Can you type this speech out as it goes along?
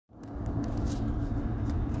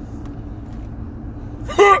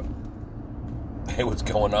Hey, what's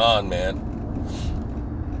going on, man?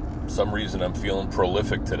 For some reason I'm feeling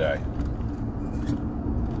prolific today.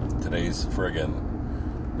 Today's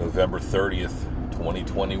friggin' November 30th,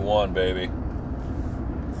 2021, baby.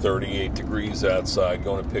 38 degrees outside.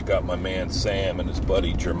 Going to pick up my man Sam and his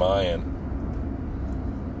buddy Jermaine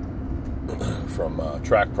from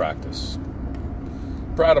track practice.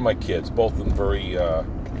 Proud of my kids. Both of them very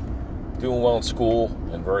doing well in school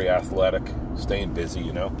and very athletic. Staying busy,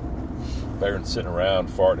 you know. Better than sitting around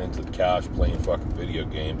farting into the couch playing fucking video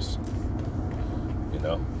games, you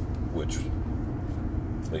know, which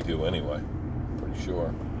they do anyway, pretty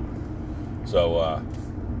sure. So,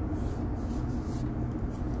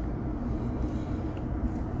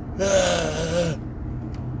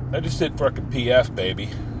 I just did fucking PF, baby.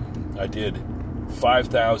 I did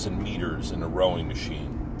 5,000 meters in a rowing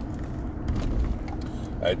machine.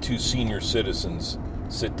 I had two senior citizens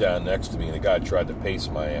sit down next to me, and the guy tried to pace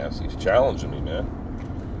my ass. He's challenging me, man.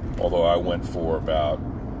 Although I went for about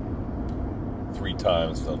 3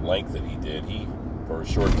 times the length that he did. For a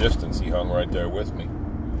short distance, he hung right there with me.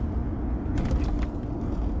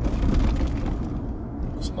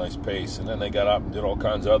 It's a nice pace. And then they got up and did all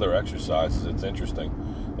kinds of other exercises. It's interesting.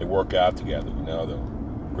 They work out together, you know. They'll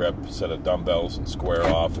grab a set of dumbbells and square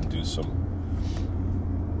off and do some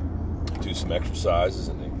exercises,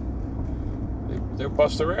 and they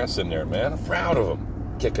bust their ass in there, man. I'm proud of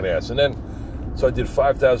them, kicking ass. And then, so I did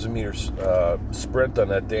 5,000 meters sprint on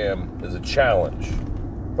that as a challenge,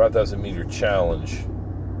 5,000 meter challenge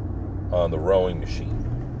on the rowing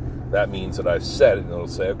machine. That means that I've set it, and it'll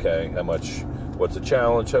say, okay, what's the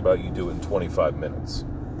challenge? How about you do it in 25 minutes?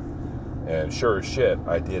 And sure as shit,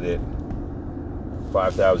 I did it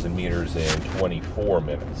 5,000 meters in 24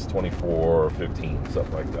 minutes, 24 or 15,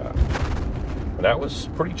 something like that. And that was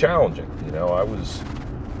pretty challenging. You know, I was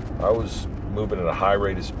moving at a high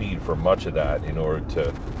rate of speed for much of that in order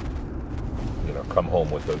to, you know, come home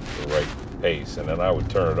with the right pace. And then I would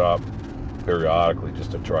turn it up periodically just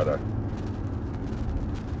to try to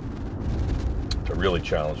really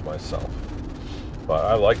challenge myself. But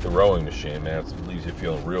I like the rowing machine, man. It leaves you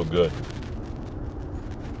feeling real good.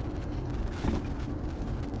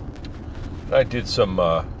 I did some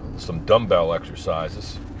dumbbell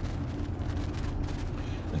exercises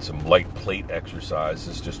and some light plate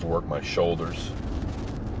exercises just to work my shoulders.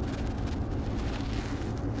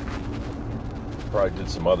 Probably did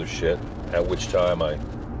some other shit, at which time I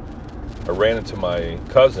ran into my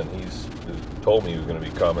cousin. He told me he was going to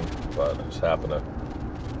be coming, but I just happened to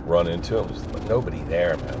run into him. There's nobody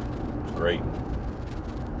there, man. It was great.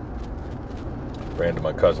 Ran to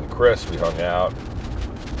my cousin Chris. We hung out.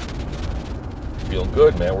 Feeling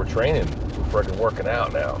good, man. We're training. We're freaking working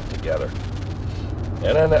out now together.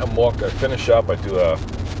 And then I finish up. I do a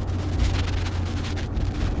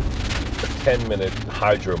 10-minute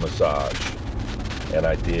hydro massage. And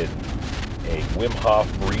I did a Wim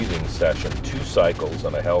Hof breathing session, 2 cycles,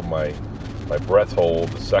 and I held my breath hold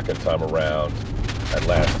the second time around. I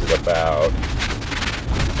lasted about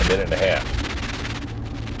a minute and a half.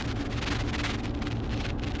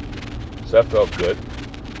 So that felt good.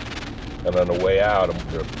 And on the way out,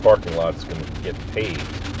 the parking lot's going to get paved.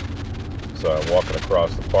 So I'm walking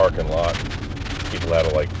across the parking lot. People had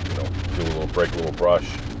to, break a little brush,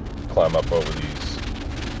 climb up over these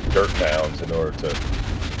dirt mounds in order to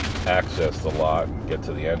access the lot and get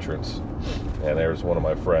to the entrance. And there's one of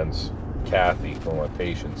my friends, Kathy, one of my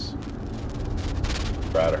patients.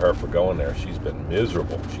 Proud of her for going there. She's been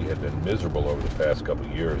miserable. She had been miserable over the past couple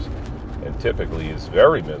of years, and typically is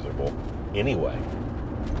very miserable anyway.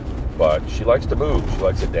 But she likes to move. She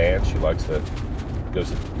likes to dance. She likes to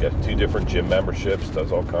get 2 different gym memberships.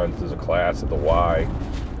 Does all kinds. Does a class at the Y.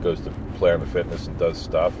 Goes to Planet Fitness and does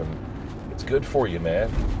stuff, and it's good for you, man.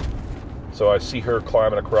 So I see her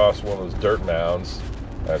climbing across one of those dirt mounds.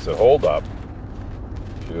 And I said, "Hold up."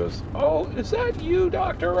 She goes, "Oh, is that you,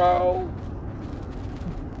 Dr. O?"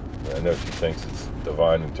 And I know she thinks it's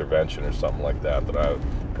divine intervention or something like that.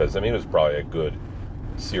 Because it was probably a good,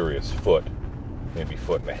 serious maybe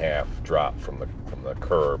 1.5 foot drop from the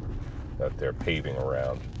curb that they're paving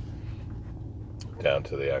around down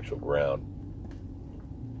to the actual ground.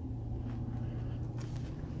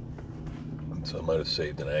 So I might have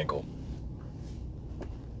saved an ankle,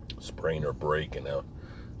 sprain or break, and now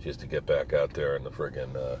she has to get back out there in the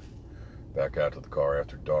friggin' back out to the car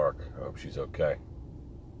after dark. I hope she's okay.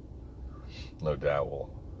 No doubt we'll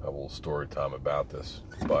have a little story time about this,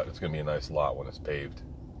 but it's going to be a nice lot when it's paved.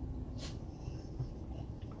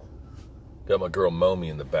 Got my girl Momi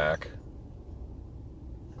in the back.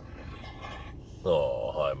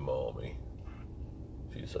 Oh, hi, Momi.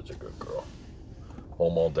 She's such a good girl.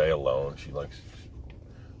 home all day alone. She likes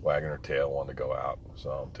wagging her tail, wanted to go out. So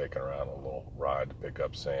I'm taking her out on a little ride to pick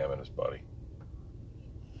up Sam and his buddy.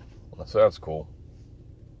 So that's cool.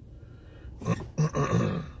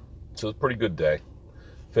 So it's a pretty good day.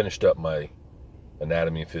 Finished up my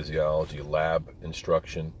anatomy and physiology lab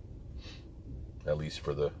instruction, at least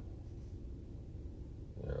for the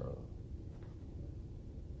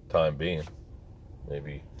time being.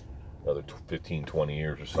 Maybe another 15, 20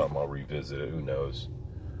 years or something, I'll revisit it. Who knows?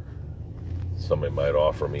 Somebody might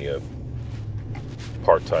offer me a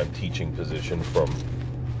part-time teaching position from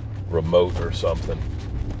remote or something,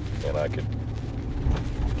 and I could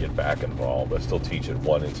get back involved. I still teach at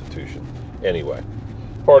one institution. Anyway,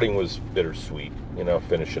 parting was bittersweet.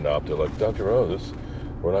 Finishing up, they're like, Dr. O,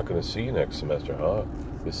 we're not going to see you next semester, huh?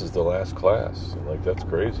 This is the last class. I'm like, that's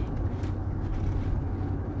crazy.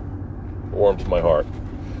 It warms my heart.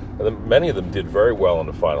 And then many of them did very well on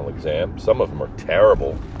the final exam. Some of them are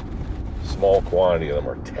terrible. Small quantity of them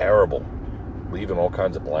are terrible, leaving all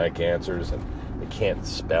kinds of blank answers, and they can't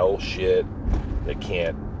spell shit. They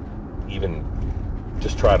can't even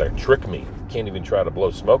just try to trick me. Can't even try to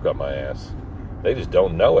blow smoke up my ass. They just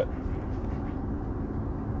don't know it.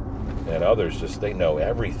 And others they know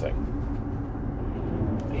everything.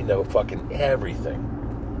 They know fucking everything.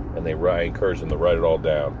 And I encourage them to write it all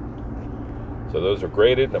down. So those are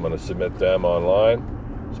graded. I'm going to submit them online,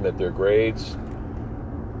 submit their grades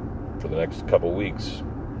for the next couple weeks.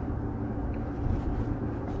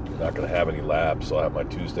 I'm not going to have any labs, so I'll have my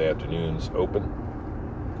Tuesday afternoons open.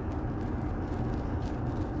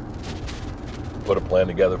 Put a plan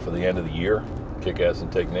together for the end of the year. Kick ass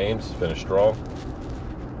and take names. Finish strong.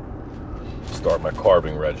 Start my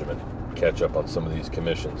carving regimen. Catch up on some of these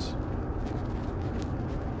commissions.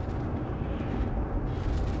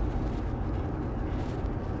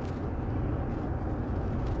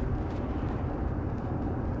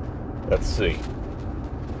 Let's see.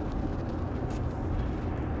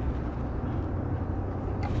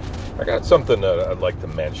 I got something that I'd like to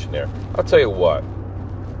mention there. I'll tell you what.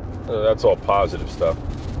 That's all positive stuff.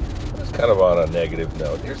 It's kind of on a negative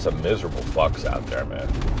note. There's some miserable fucks out there, man.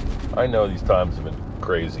 I know these times have been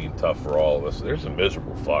crazy and tough for all of us. There's some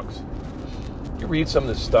miserable fucks. You read some of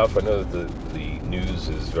this stuff, I know that the news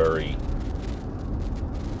is very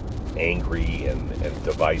angry and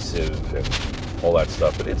divisive and all that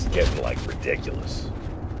stuff, but it's getting, ridiculous.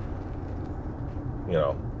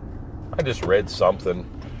 I just read something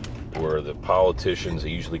where the politicians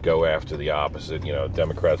usually go after the opposite.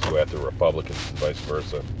 Democrats go after Republicans and vice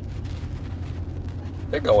versa.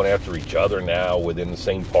 They're going after each other now within the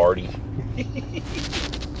same party.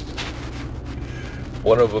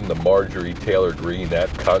 One of them, the Marjorie Taylor Greene, that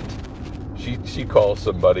cunt, she calls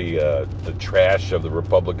somebody the trash of the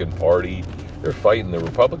Republican Party. They're fighting. The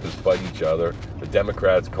Republicans fight each other. The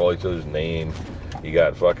Democrats call each other's name. You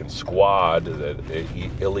got fucking Squad,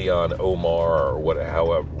 Ilhan Omar, or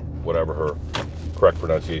whatever her correct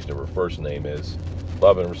pronunciation of her first name is.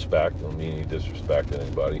 Love and respect. I don't mean any disrespect to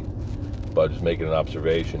anybody, but just making an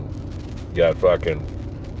observation. You got fucking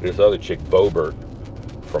this other chick, Boebert,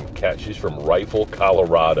 she's from Rifle,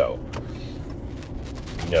 Colorado.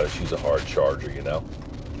 She's a hard charger,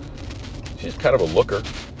 She's kind of a looker.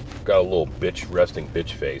 Got a little resting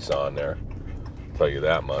bitch face on there. I'll tell you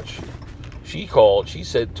that much. She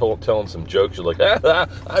said, telling some jokes. She's like, I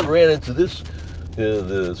ran into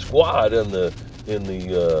the Squad in the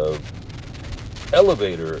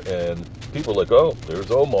elevator, and people were like, oh,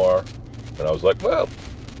 there's Omar. And I was like, well,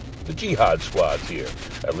 the Jihad Squad's here.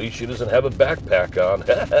 At least she doesn't have a backpack on.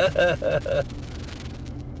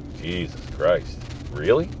 Jesus Christ.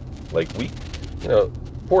 Really?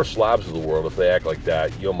 Poor slobs of the world, if they act like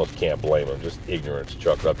that, you almost can't blame them. Just ignorance,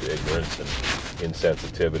 chalked up to ignorance and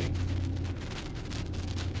insensitivity.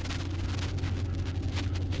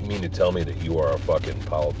 You mean to tell me that you are a fucking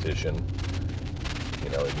politician,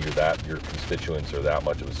 and your constituents are that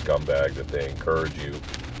much of a scumbag that they encourage you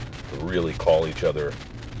to really call each other,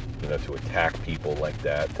 to attack people like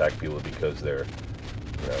that, attack people because they're,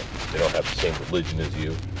 they don't have the same religion as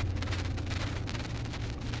you.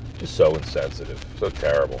 Just so insensitive, so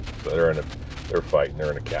terrible. So they're fighting,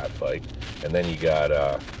 they're in a cat fight. And then you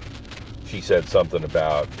got, she said something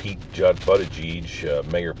about Pete Buttigieg,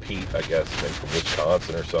 Mayor Pete, I guess, maybe from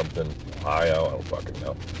Wisconsin or something, Ohio, I don't fucking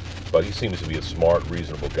know. But he seems to be a smart,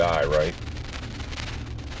 reasonable guy, right?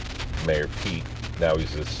 Mayor Pete. Now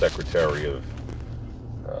he's the Secretary of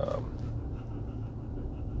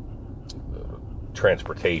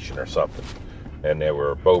Transportation or something. And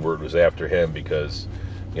Boebert was after him because,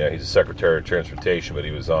 he's a Secretary of Transportation, but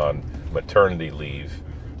he was on maternity leave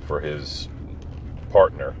for his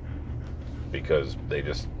partner. because they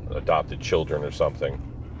just adopted children or something.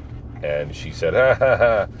 And she said, ha ha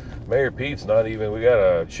ha, Mayor Pete's not even, we got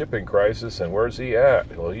a shipping crisis, and where's he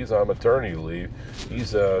at? Well, he's on maternity leave.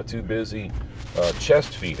 He's too busy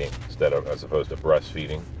chest feeding as opposed to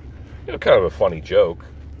breastfeeding. You know, kind of a funny joke,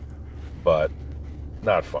 but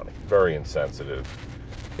not funny. Very insensitive.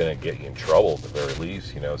 Gonna get you in trouble at the very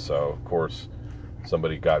least, you know. So, of course,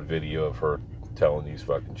 somebody got video of her telling these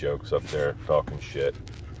fucking jokes up there, talking shit,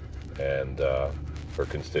 and her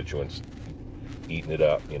constituents eating it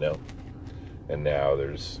up, you know. And now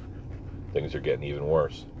things are getting even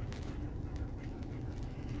worse.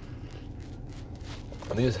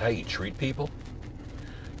 And this is how you treat people.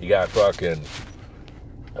 You got fucking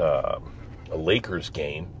a Lakers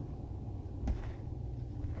game,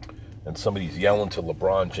 and somebody's yelling to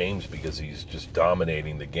LeBron James because he's just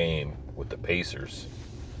dominating the game with the Pacers.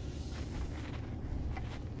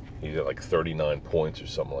 He's got like 39 points or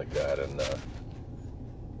something like that, and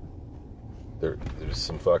there's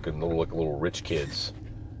some fucking little rich kids,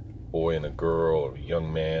 boy and a girl, or a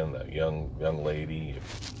young man, a young lady,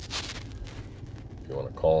 if you want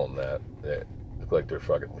to call them that look like their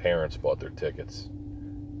fucking parents bought their tickets,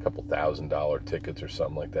 a couple $1,000 tickets or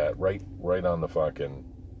something like that, right on the fucking,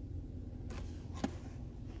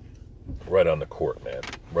 right on the court, man,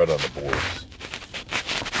 right on the boards.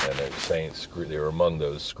 And they were saying, they were among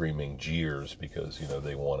those screaming jeers because, you know,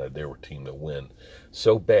 they wanted their team to win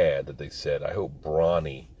so bad that they said, I hope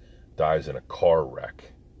Bronny dies in a car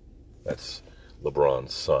wreck. That's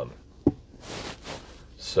LeBron's son.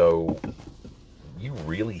 So, you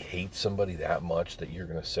really hate somebody that much that you're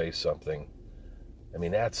going to say something? I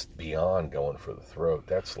mean, that's beyond going for the throat.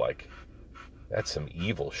 That's some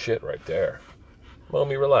evil shit right there.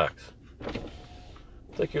 Mommy, relax.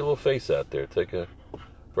 Take your little face out there. Take a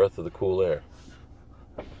breath of the cool air.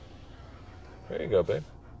 There you go, babe.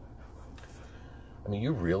 I mean,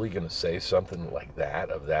 you're really going to say something like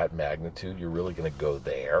that, of that magnitude? You're really going to go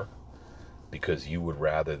there because you would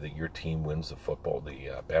rather that your team wins the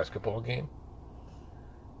basketball game?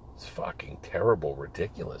 It's fucking terrible,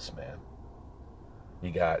 ridiculous, man.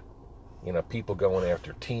 You got, you know, people going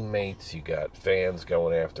after teammates. You got fans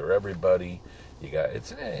going after everybody.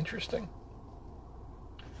 It's interesting.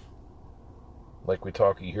 Like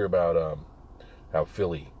you hear about how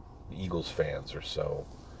Philly Eagles fans are so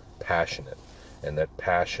passionate, and that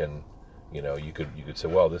passion, you know, you could say,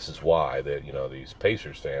 well, this is why that, you know, these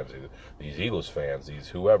Pacers fans, these Eagles fans, these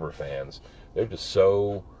whoever fans, they're just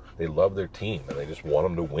so, they love their team and they just want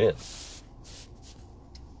them to win.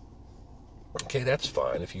 Okay, that's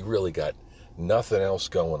fine if you really got nothing else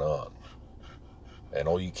going on and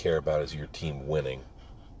all you care about is your team winning.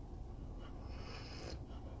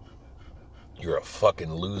 You're a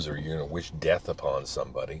fucking loser. You're going to wish death upon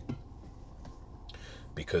somebody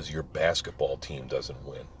because your basketball team doesn't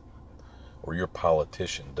win or your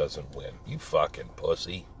politician doesn't win. You fucking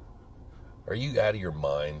pussy. Are you out of your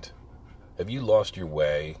mind? Have you lost your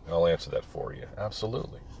way? I'll answer that for you.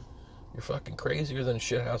 Absolutely. You're fucking crazier than a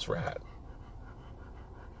shithouse rat.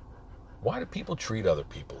 Why do people treat other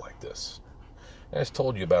people like this? I just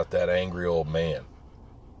told you about that angry old man.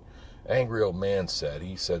 Angry old man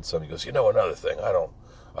he said something, he goes, you know, another thing I don't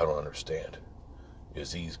understand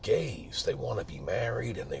is these gays, they want to be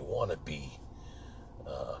married and they want to be,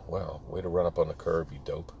 well, way to run up on the curb, you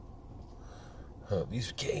dope.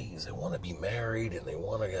 These gays, they want to be married and they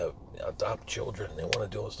want to adopt children and they want to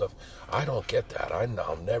do all this stuff. I don't get that.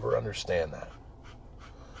 I'll never understand that.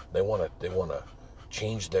 They want to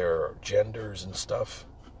change their genders and stuff.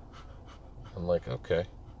 I'm like, okay.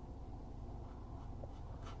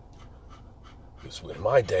 Because in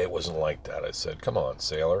my day, it wasn't like that. I said, come on,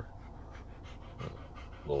 sailor. A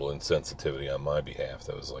little insensitivity on my behalf.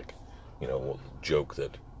 That was like, you know, a little joke,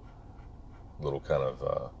 that little kind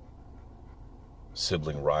of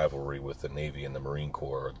sibling rivalry with the Navy and the Marine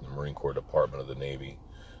Corps, the Marine Corps Department of the Navy.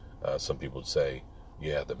 Some people would say,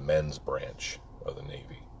 yeah, the men's branch of the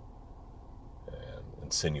Navy. And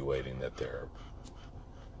insinuating that they're,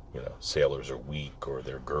 you know, sailors are weak or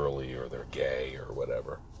they're girly or they're gay or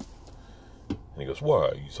whatever. And he goes, why?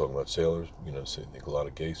 Are you talking about sailors? You know, so you think a lot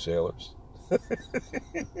of gay sailors?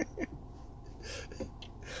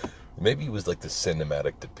 Maybe it was like the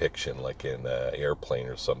cinematic depiction, like in Airplane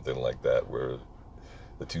or something like that, where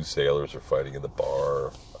the two sailors are fighting in the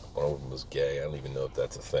bar. One of them was gay. I don't even know if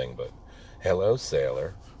that's a thing, but hello,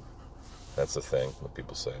 sailor. That's a thing when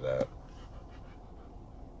people say that.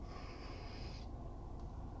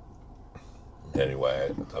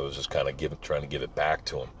 Anyway, I was just kind of trying to give it back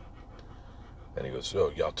to him. And he goes,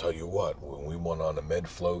 oh, yeah, I'll tell you what, when we went on a med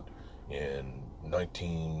float in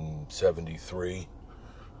 1973,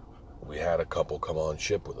 We had a couple come on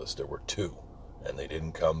ship with us. There were 2, and they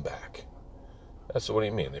didn't come back. That's what do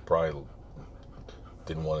you mean? They probably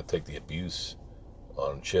didn't want to take the abuse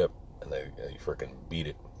on ship, and they freaking beat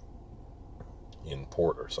it in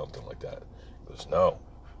port or something like that. He goes, no,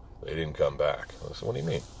 they didn't come back. I said, what do you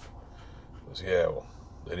mean? He goes, yeah, well,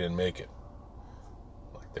 they didn't make it.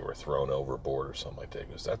 Like they were thrown overboard or something like that.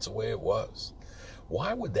 He goes, that's the way it was.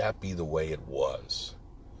 Why would that be the way it was?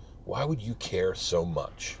 Why would you care so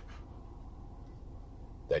much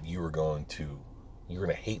that you're going to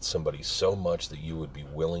hate somebody so much that you would be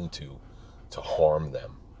willing to harm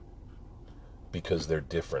them because they're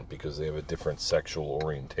different, because they have a different sexual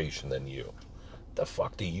orientation than you? The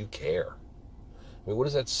fuck do you care? I mean, what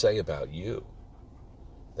does that say about you?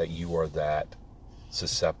 That you are that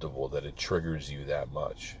susceptible, that it triggers you that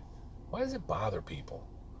much? Why does it bother people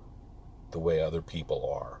the way other people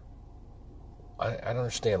are? I don't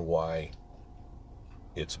understand why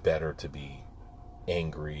it's better to be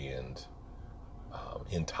angry and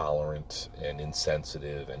intolerant and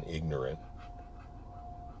insensitive and ignorant.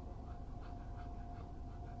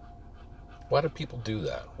 Why do people do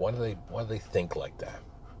that? Why do they think like that?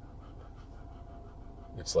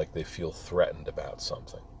 It's like they feel threatened about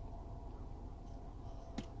something.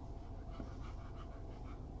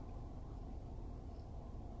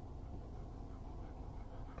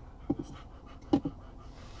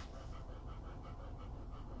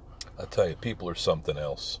 I tell you, people are something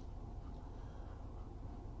else.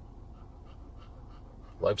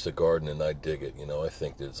 Life's a garden and I dig it. I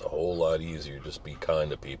think that it's a whole lot easier to just be kind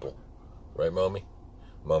to people. Right, Mommy?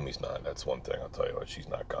 Mommy's not. That's one thing I'll tell you what. She's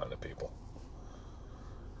not kind to people.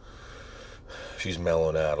 She's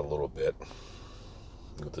mellowing out a little bit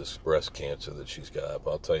with this breast cancer that she's got.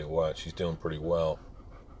 But I'll tell you what, she's doing pretty well.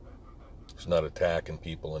 She's not attacking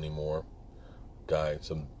people anymore. Guy,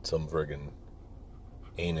 some friggin'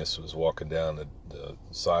 anus was walking down the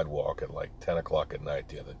sidewalk at like 10 o'clock at night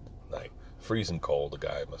the other night. Freezing cold. The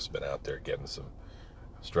guy must have been out there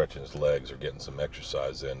stretching his legs or getting some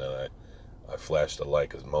exercise in, and I flashed the light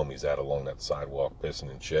because Mommy's out along that sidewalk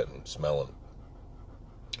pissing and shit and smelling.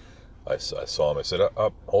 I saw him. I said,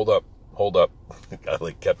 up, hold up. The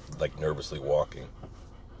guy kept nervously walking.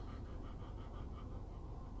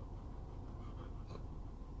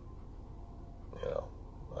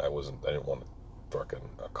 I didn't want to fucking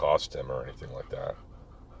accost him or anything like that.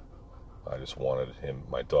 I just wanted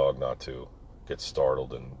my dog, not to get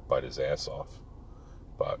startled and bite his ass off.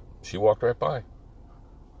 But she walked right by.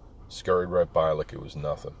 Scurried right by like it was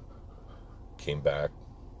nothing. Came back.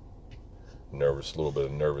 Nervous, a little bit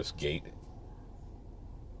of nervous gait.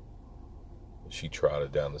 She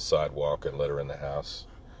trotted down the sidewalk and let her in the house.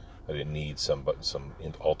 I didn't need some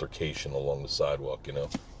altercation along the sidewalk,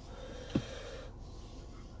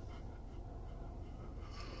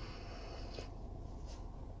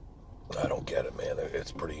 I don't get it, man.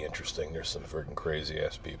 It's pretty interesting. There's some freaking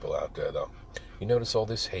crazy-ass people out there, though. You notice all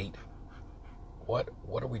this hate? What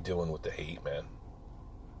are we doing with the hate, man?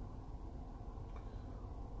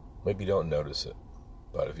 Maybe you don't notice it.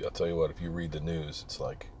 But I'll tell you what, if you read the news, it's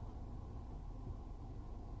like...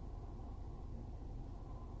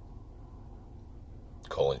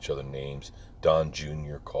 calling each other names. Don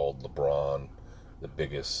Jr. called LeBron the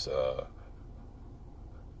biggest...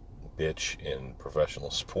 bitch in professional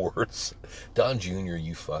sports. Don Jr.,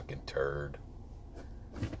 you fucking turd.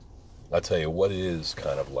 I'll tell you what it is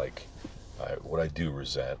kind of like, what I do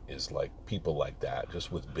resent is like people like that,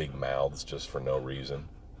 just with big mouths, just for no reason.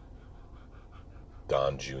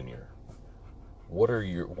 Don Jr. What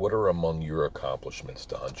are among your accomplishments,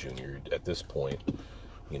 Don Jr.? At this point,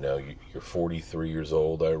 you're 43 years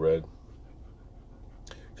old, I read.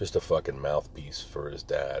 Just a fucking mouthpiece for his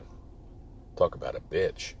dad. Talk about a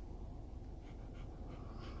bitch.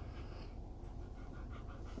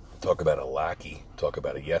 Talk about a lackey. Talk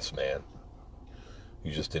about a yes man.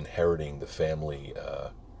 You're just inheriting the family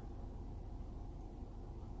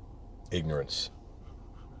ignorance.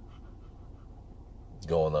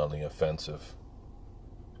 Going on the offensive.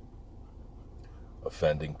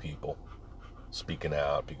 Offending people. Speaking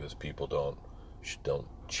out because people don't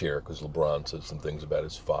cheer because LeBron said some things about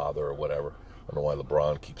his father or whatever. I don't know why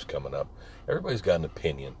LeBron keeps coming up. Everybody's got an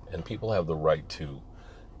opinion, and people have the right to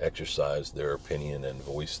exercise their opinion and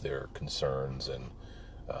voice their concerns and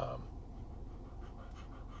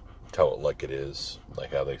tell it like it is,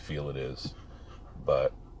 like how they feel it is.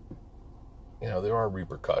 But, there are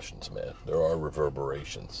repercussions, man. There are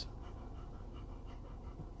reverberations.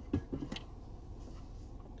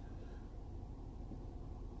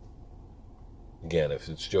 Again, if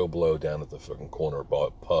it's Joe Blow down at the fucking corner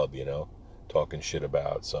pub, talking shit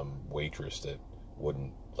about some waitress that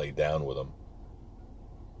wouldn't lay down with them.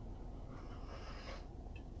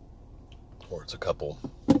 Or it's a couple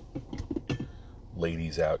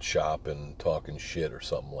ladies out shopping, talking shit or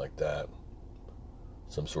something like that.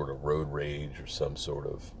 Some sort of road rage or some sort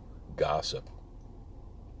of gossip.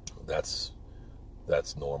 That's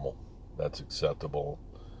normal. That's acceptable.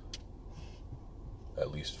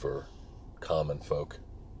 At least for common folk,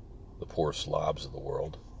 the poor slobs of the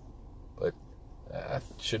world. But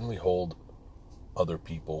shouldn't we hold other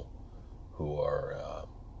people who are,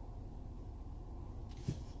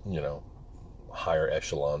 higher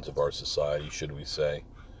echelons of our society, should we say?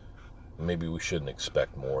 Maybe we shouldn't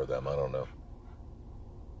expect more of them. I don't know.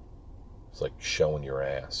 It's like showing your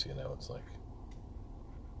ass, It's like,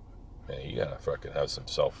 man, you gotta fucking have some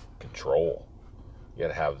self-control. You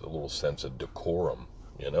gotta have a little sense of decorum,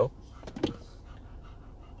 You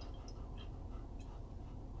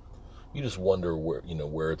just wonder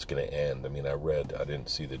where it's gonna end. I mean, I didn't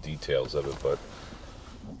see the details of it, but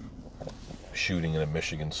shooting in a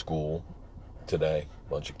Michigan school today, a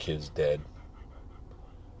bunch of kids dead.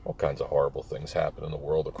 All kinds of horrible things happen in the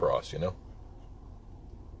world across,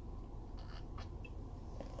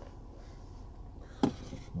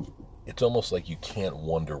 It's almost like you can't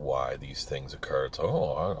wonder why these things occur. It's, I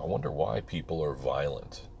wonder why people are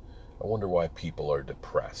violent. I wonder why people are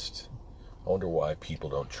depressed. I wonder why people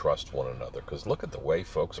don't trust one another. Because look at the way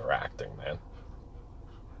folks are acting, man.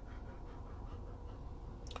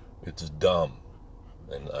 It's dumb.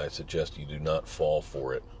 And I suggest you do not fall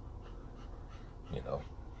for it.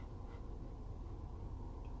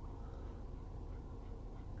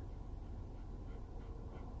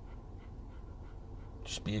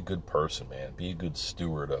 Just be a good person, man. Be a good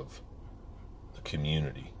steward of the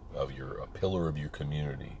community, a pillar of your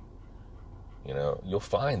community. You'll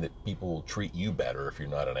find that people will treat you better if you're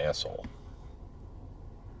not an asshole.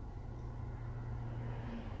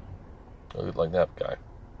 Look like that guy.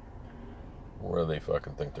 Where do they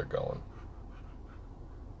fucking think they're going?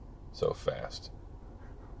 So fast.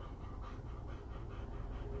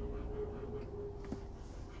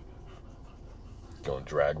 Going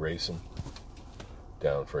drag racing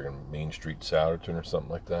down friggin' Main Street, Souderton or something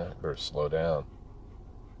like that. Better slow down.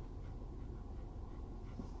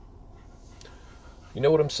 You know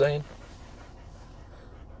what I'm saying?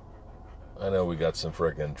 I know we got some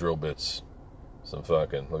friggin' drill bits. Some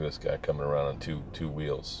fucking, look at this guy coming around on two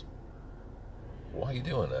wheels. Why are you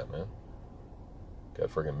doing that, man? Got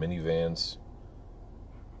friggin' minivans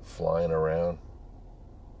flying around.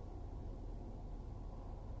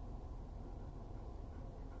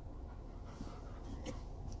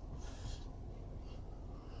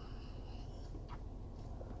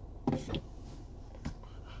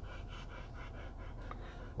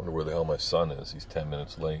 Wonder where the hell my son is. He's 10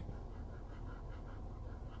 minutes late.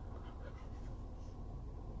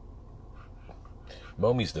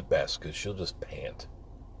 Momi's the best because she'll just pant.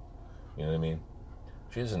 You know what I mean?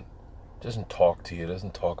 She doesn't talk to you,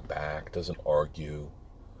 doesn't talk back, doesn't argue.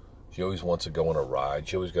 She always wants to go on a ride.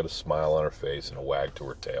 She always got a smile on her face and a wag to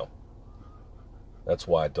her tail. That's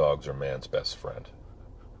why dogs are man's best friend.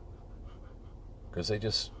 Because they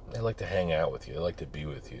like to hang out with you. They like to be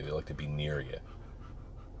with you. They like to be near you.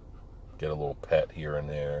 Get a little pet here and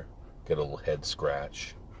there. Get a little head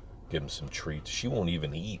scratch. Give them some treats. She won't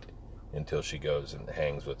even eat until she goes and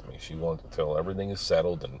hangs with me. She wants until everything is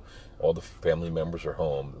settled and all the family members are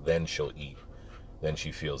home. Then she'll eat. Then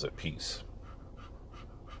she feels at peace.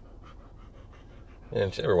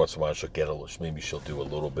 And every once in a while she'll get maybe she'll do a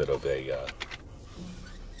little bit of a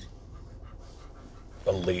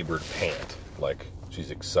labored pant. Like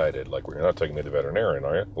she's excited. Like, you're not taking me to the veterinarian,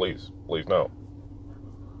 are you? Please no.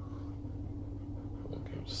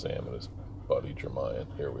 Okay, Sam and his buddy Jermaine.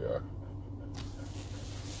 Here we are.